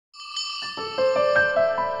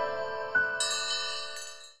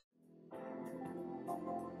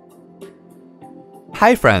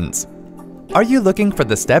Hi friends! Are you looking for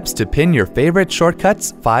the steps to pin your favorite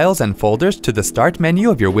shortcuts, files, and folders to the Start menu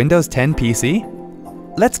of your Windows 10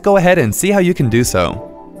 PC? Let's go ahead and see how you can do so.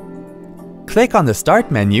 Click on the Start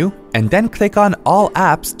menu and then click on All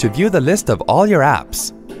Apps to view the list of all your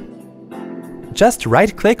apps. Just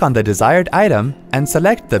right-click on the desired item and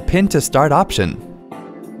select the Pin to Start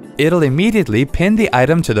option. It'll immediately pin the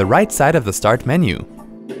item to the right side of the Start menu.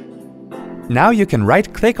 Now you can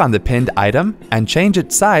right-click on the pinned item and change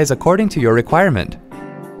its size according to your requirement.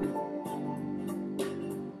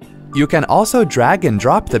 You can also drag and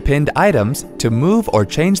drop the pinned items to move or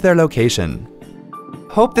change their location.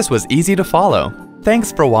 Hope this was easy to follow.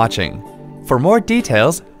 Thanks for watching. For more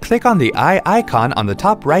details, click on the eye icon on the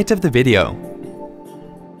top right of the video.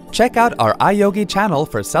 Check out our iYogi channel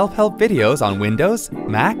for self-help videos on Windows,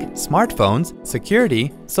 Mac, smartphones,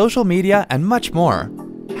 security, social media, and much more.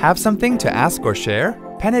 Have something to ask or share?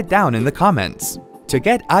 Pen it down in the comments. To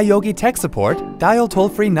get iYogi tech support, dial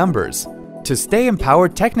toll-free numbers. To stay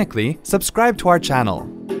empowered technically, subscribe to our channel.